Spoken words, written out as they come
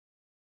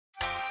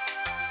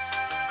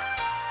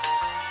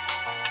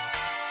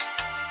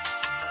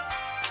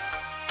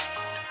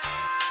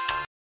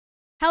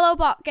Hello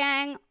Bot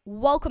Gang,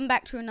 welcome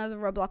back to another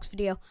Roblox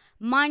video.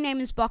 My name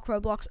is Bot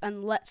Roblox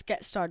and let's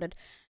get started.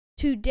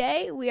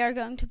 Today we are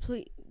going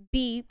to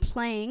be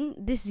playing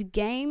this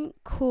game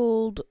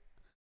called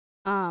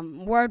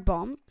Word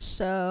Bomb.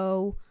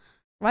 So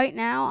right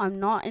now I'm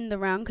not in the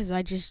round because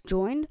I just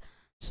joined.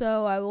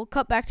 So I will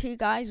cut back to you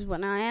guys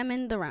when I am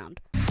in the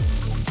round.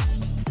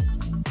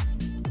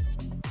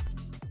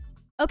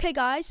 Okay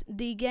guys,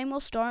 the game will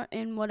start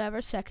in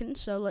whatever second,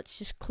 so let's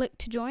just click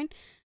to join.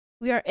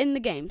 We are in the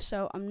game,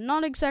 so I'm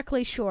not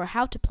exactly sure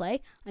how to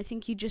play. I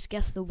think you just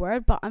guessed the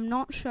word, but I'm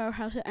not sure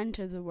how to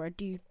enter the word.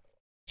 Do you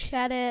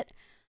chat it?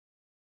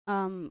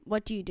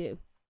 What do you do?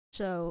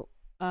 So,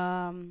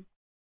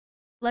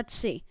 let's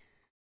see.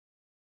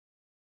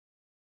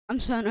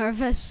 I'm so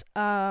nervous.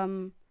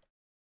 Okay,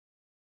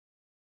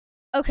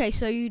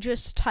 so you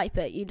just type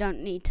it. You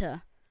don't need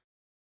to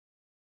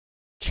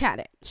chat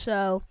it.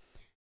 So,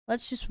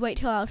 let's just wait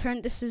till our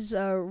turn. This is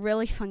a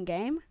really fun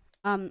game.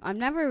 I've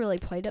never really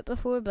played it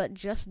before, but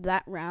just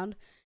that round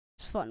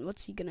is fun.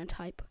 What's he gonna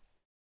type?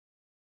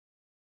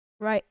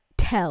 Right,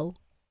 tell.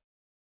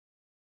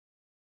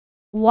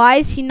 Why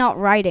is he not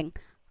writing?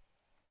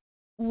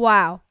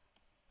 Wow.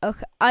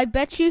 Okay, I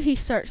bet you he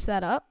searched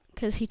that up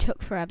because he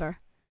took forever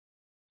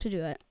to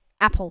do it.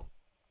 Apple.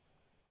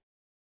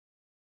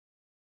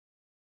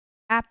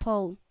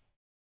 Apple.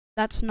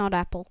 That's not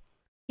apple.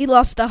 He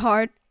lost a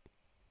heart.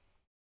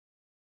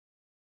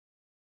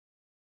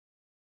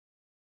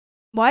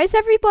 Why is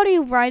everybody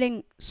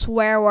writing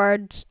swear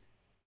words?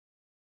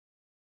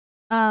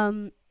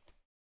 What's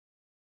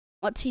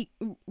he?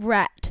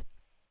 Rat.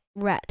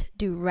 Rat.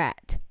 Do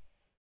rat.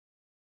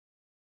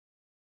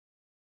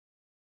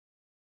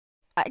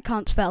 I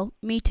can't spell.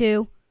 Me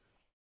too.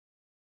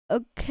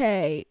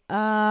 Okay.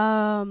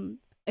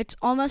 It's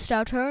almost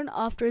our turn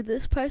after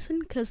this person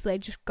because they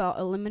just got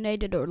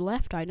eliminated or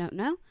left. I don't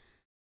know.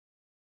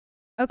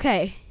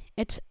 Okay.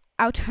 It's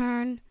our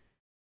turn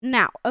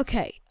now.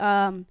 Okay.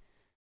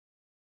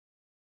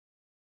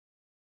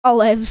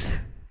 Olives.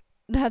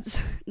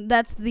 That's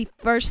the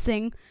first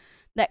thing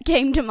that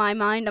came to my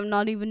mind. I'm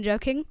not even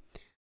joking.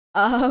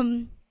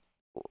 Yeah,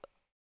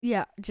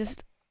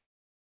 just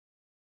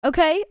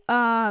okay.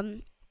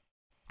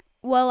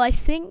 Well, I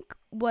think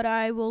what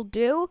I will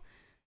do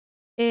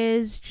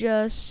is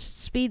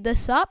just speed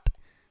this up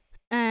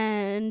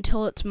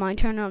until it's my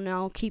turn, and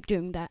I'll keep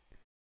doing that.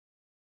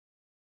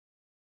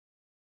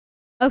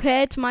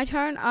 Okay, it's my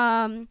turn.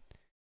 I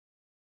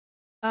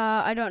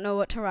don't know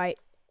what to write.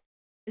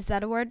 Is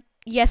that a word?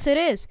 Yes, it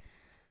is.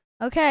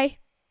 Okay.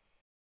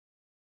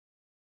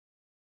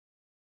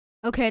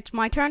 Okay, it's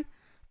my turn.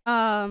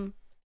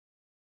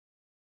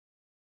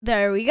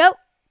 There we go.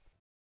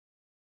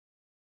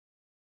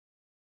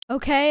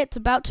 Okay, it's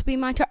about to be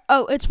my turn.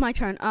 Oh, it's my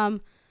turn.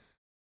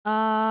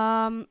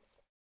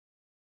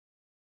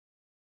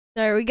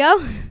 There we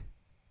go.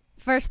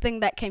 First thing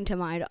that came to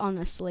mind,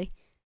 honestly.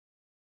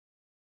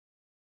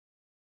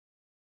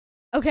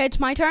 Okay, it's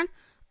my turn.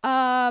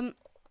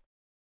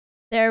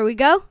 There we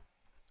go.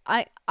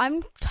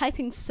 I'm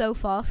typing so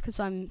fast because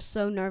I'm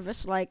so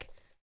nervous. Like,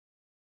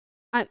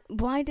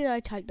 why did I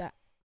type that?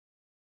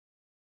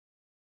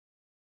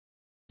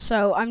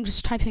 So I'm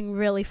just typing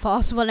really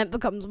fast when it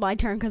becomes my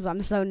turn because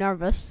I'm so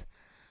nervous.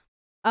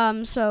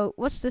 So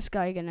what's this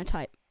guy gonna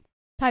type?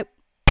 Type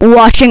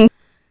watching.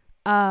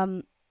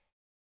 On.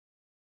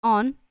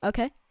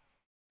 Okay.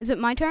 Is it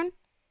my turn?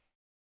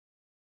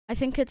 I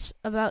think it's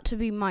about to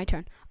be my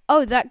turn.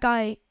 Oh, that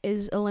guy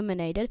is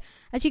eliminated.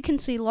 As you can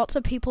see, lots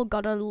of people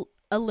got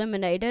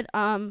eliminated.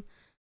 Oh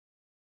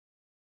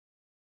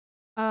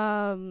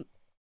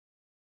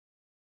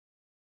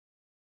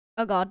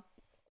God.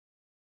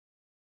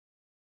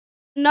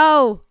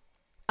 No!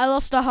 I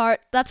lost a heart.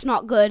 That's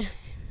not good.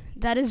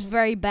 That is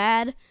very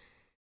bad.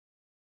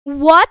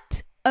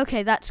 What?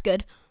 Okay, that's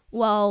good.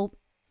 Well,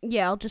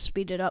 yeah, I'll just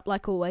speed it up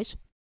like always.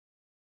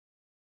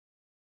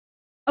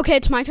 Okay,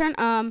 it's my turn.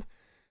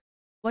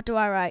 What do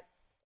I write?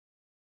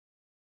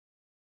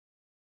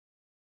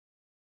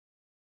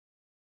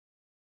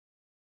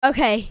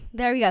 Okay,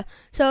 there we go.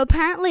 So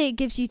apparently it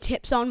gives you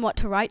tips on what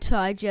to write, so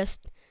I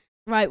just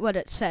write what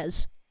it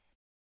says.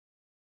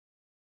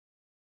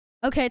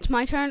 Okay, it's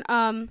my turn.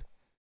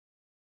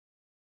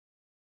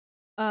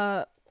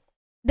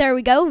 There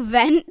we go.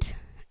 Vent.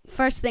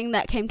 First thing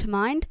that came to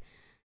mind.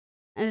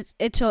 And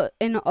it's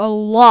in a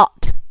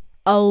lot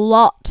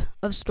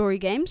of story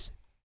games.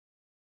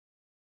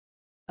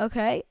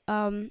 Okay,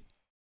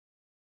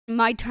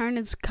 my turn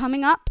is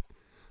coming up.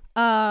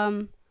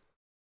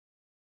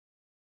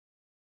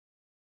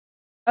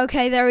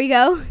 Okay, there we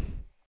go.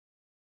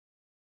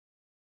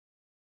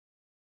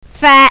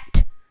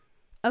 Fat.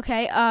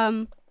 Okay,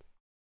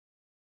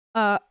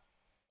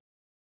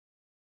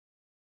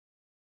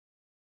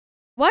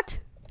 what?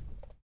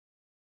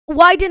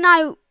 Why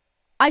didn't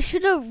I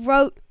should have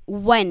wrote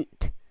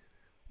went,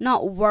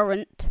 not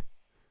weren't.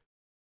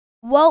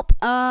 Welp,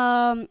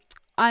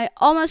 I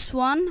almost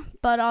won,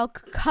 but I'll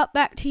cut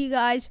back to you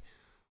guys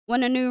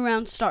when a new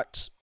round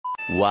starts.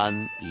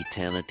 One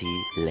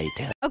eternity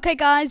later. Okay,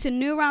 guys, a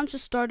new round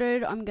just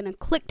started. I'm gonna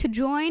click to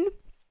join.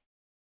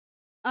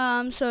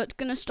 So it's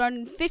gonna start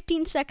in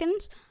 15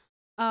 seconds.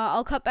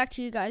 I'll cut back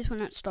to you guys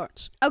when it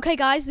starts. Okay,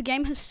 guys, the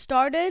game has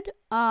started.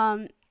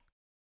 I'm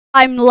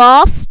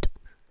lost.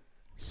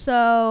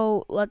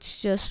 So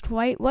let's just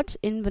wait. What's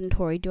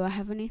inventory? Do I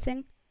have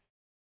anything?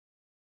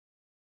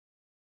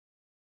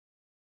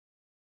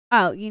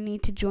 Oh, you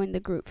need to join the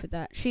group for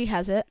that. She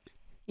has it.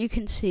 You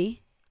can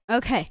see.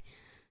 Okay.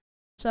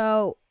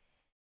 So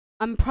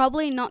I'm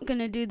probably not going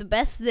to do the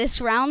best this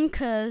round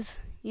because,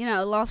 you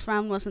know, last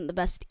round wasn't the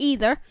best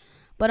either.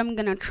 But I'm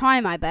going to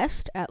try my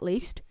best, at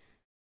least.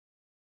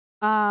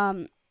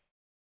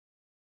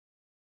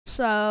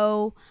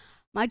 So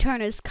my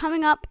turn is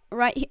coming up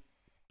right here.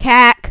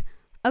 Cack.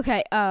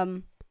 Okay,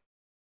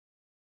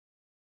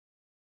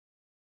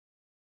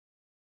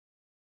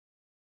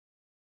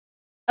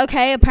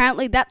 Okay,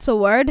 apparently that's a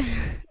word.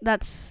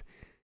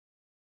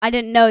 I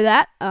didn't know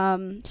that.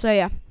 So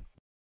yeah.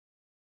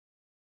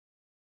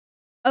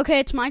 Okay,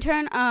 it's my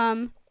turn.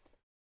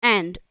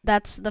 And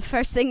that's the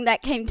first thing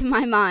that came to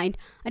my mind.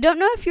 I don't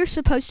know if you're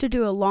supposed to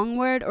do a long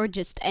word or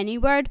just any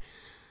word,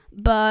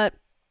 but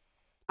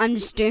I'm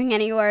just doing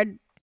any word.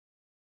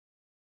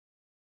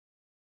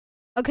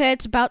 Okay,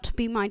 it's about to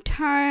be my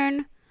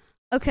turn.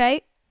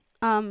 Okay,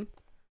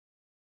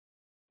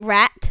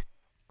 rat.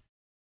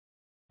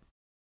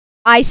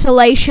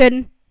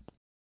 Isolation.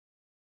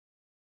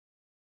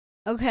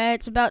 Okay,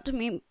 it's about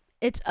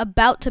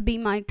to be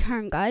my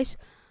turn, guys.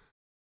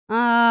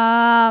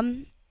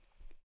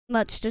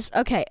 Let's just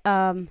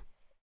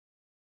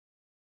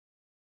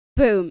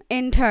boom,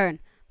 intern.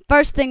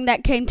 First thing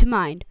that came to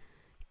mind.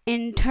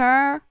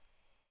 Intern.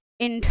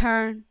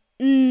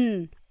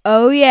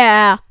 Oh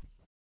yeah.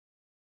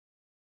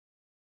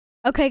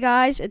 Okay,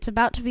 guys, it's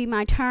about to be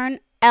my turn.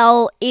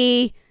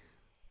 L-E.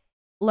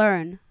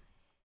 Learn.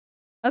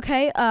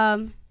 Okay,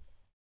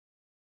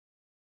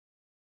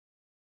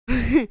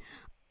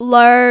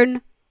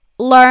 learn.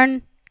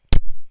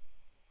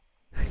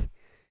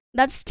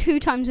 That's 2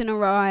 times in a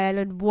row I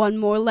added one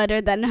more letter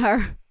than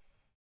her.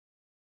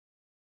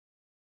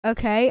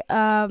 Okay,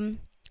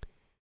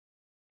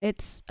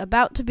 it's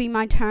about to be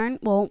my turn.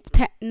 Well,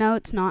 no,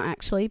 it's not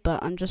actually,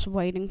 but I'm just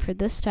waiting for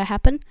this to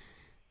happen.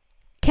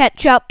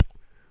 Ketchup.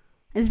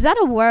 Is that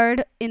a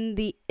word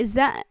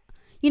Photoshop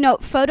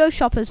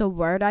is a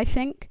word, I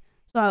think.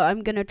 So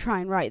I'm gonna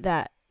try and write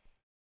that.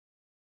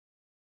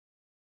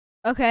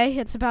 Okay,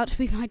 it's about to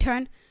be my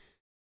turn.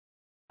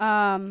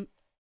 At.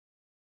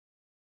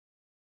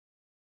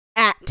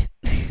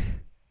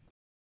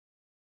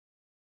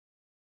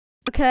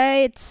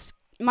 Okay, it's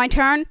my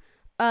turn.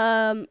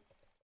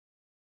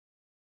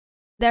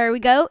 There we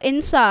go.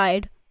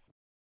 Inside.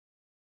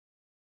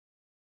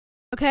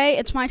 Okay,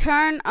 it's my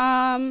turn.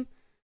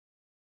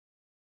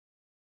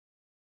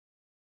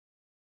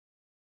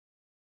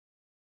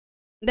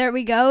 There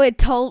we go.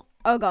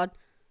 Oh god.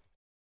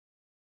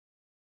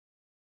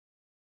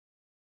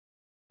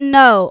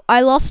 No,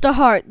 I lost a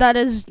heart. That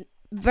is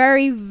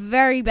very,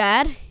 very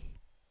bad.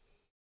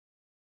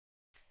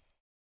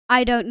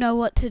 I don't know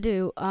what to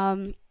do.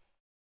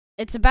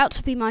 It's about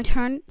to be my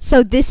turn.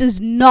 So this is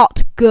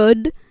not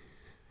good.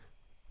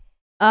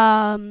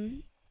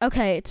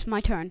 Okay, it's my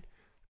turn.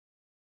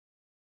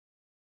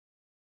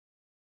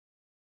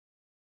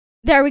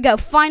 There we go.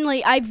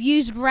 Finally, I've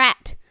used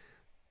rat.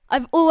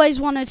 I've always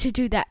wanted to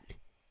do that.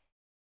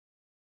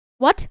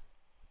 What?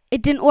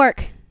 It didn't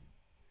work.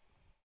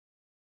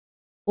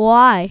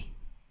 Why?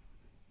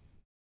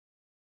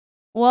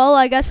 Well,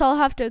 I guess I'll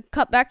have to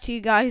cut back to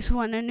you guys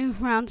when a new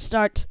round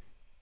starts.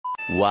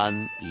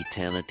 One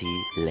eternity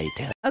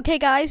later. Okay,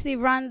 guys, the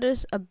round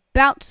is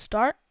about to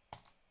start.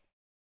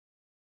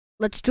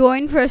 Let's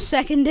join for a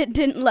second. It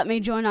didn't let me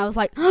join. I was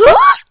like,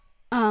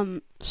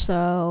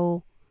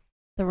 so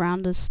the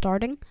round is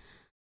starting.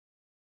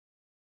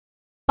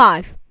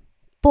 5,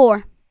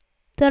 4,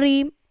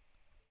 3,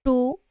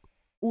 2,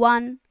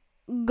 1,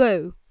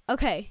 go.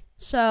 Okay,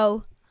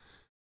 so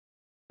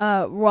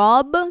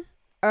Rob,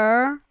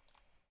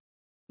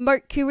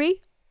 Mercury.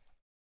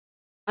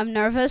 I'm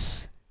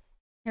nervous.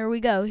 Here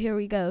we go.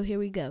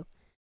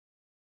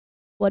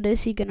 What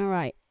is he gonna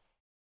write?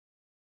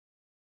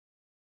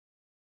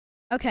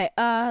 Okay,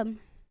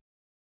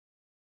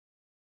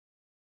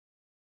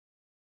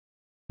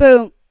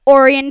 boom.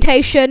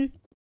 Orientation.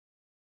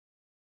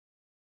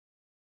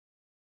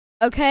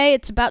 Okay,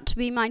 it's about to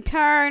be my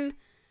turn.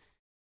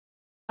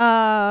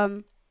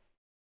 I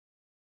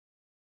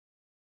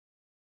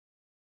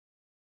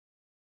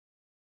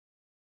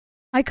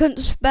couldn't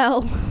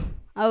spell.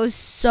 I was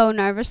so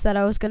nervous that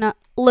I was gonna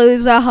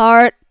lose a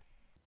heart.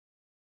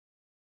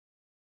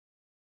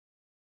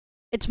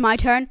 It's my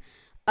turn.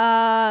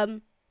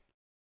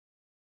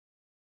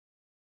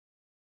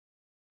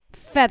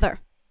 Feather.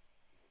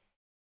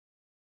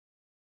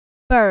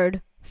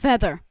 Bird.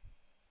 Feather.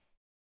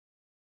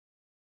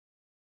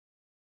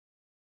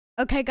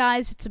 Okay,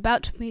 guys, it's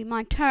about to be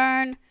my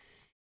turn.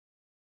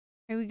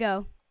 Here we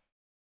go.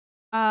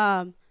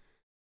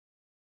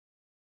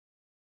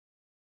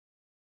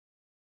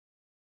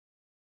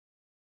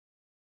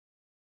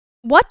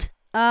 What?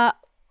 Oh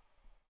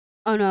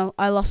no,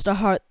 I lost a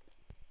heart.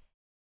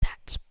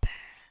 That's bad.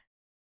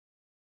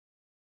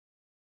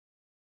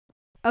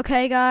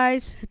 Okay,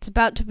 guys, it's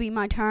about to be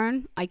my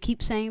turn. I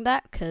keep saying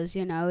that because,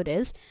 you know, it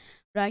is.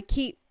 But I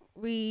keep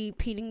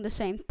repeating the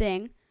same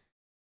thing.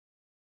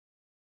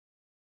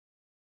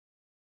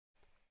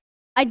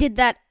 I did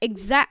that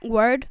exact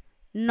word,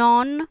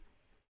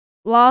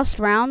 last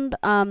round.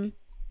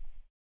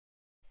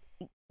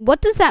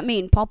 What does that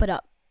mean? Pop it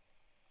up.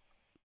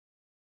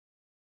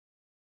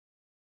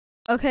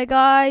 Okay,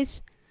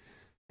 guys.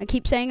 I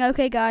keep saying,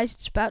 okay, guys,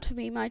 it's about to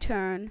be my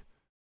turn.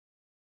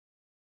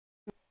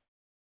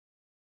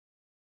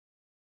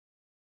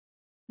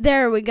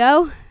 There we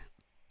go.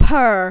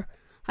 Purr.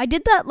 I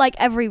did that like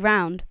every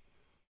round.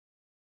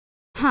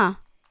 Huh.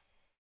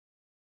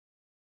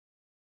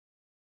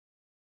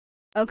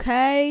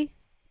 Okay.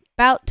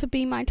 About to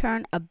be my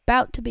turn.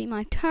 About to be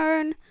my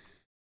turn.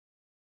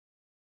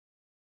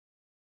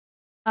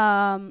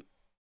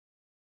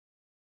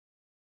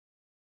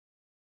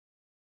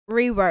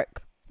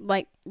 Rework.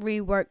 Like,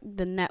 rework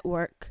the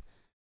network.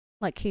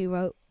 Like he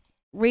wrote.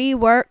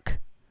 Rework.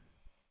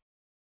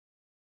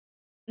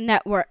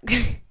 Network.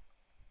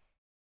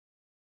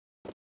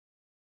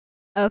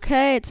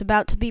 Okay, it's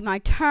about to be my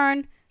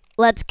turn.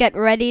 Let's get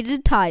ready to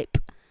type.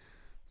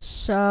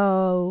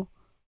 So,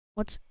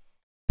 what's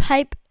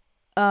type?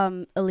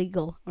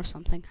 Illegal or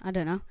something. I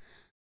don't know.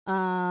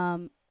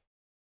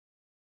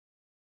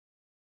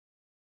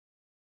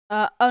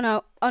 Oh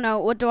no. Oh no.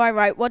 What do I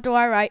write? What do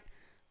I write?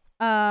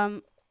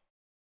 Oh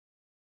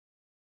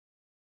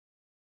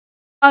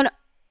no.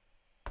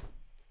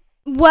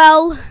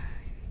 Well,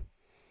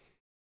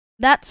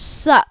 that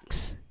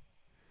sucks.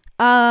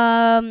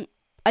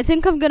 I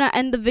think I'm gonna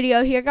end the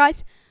video here,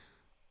 guys.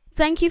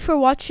 Thank you for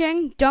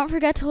watching. Don't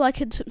forget to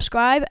like and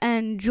subscribe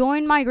and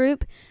join my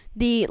group.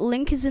 The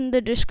link is in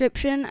the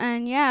description.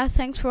 And yeah,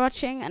 thanks for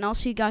watching, and I'll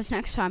see you guys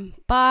next time.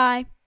 Bye.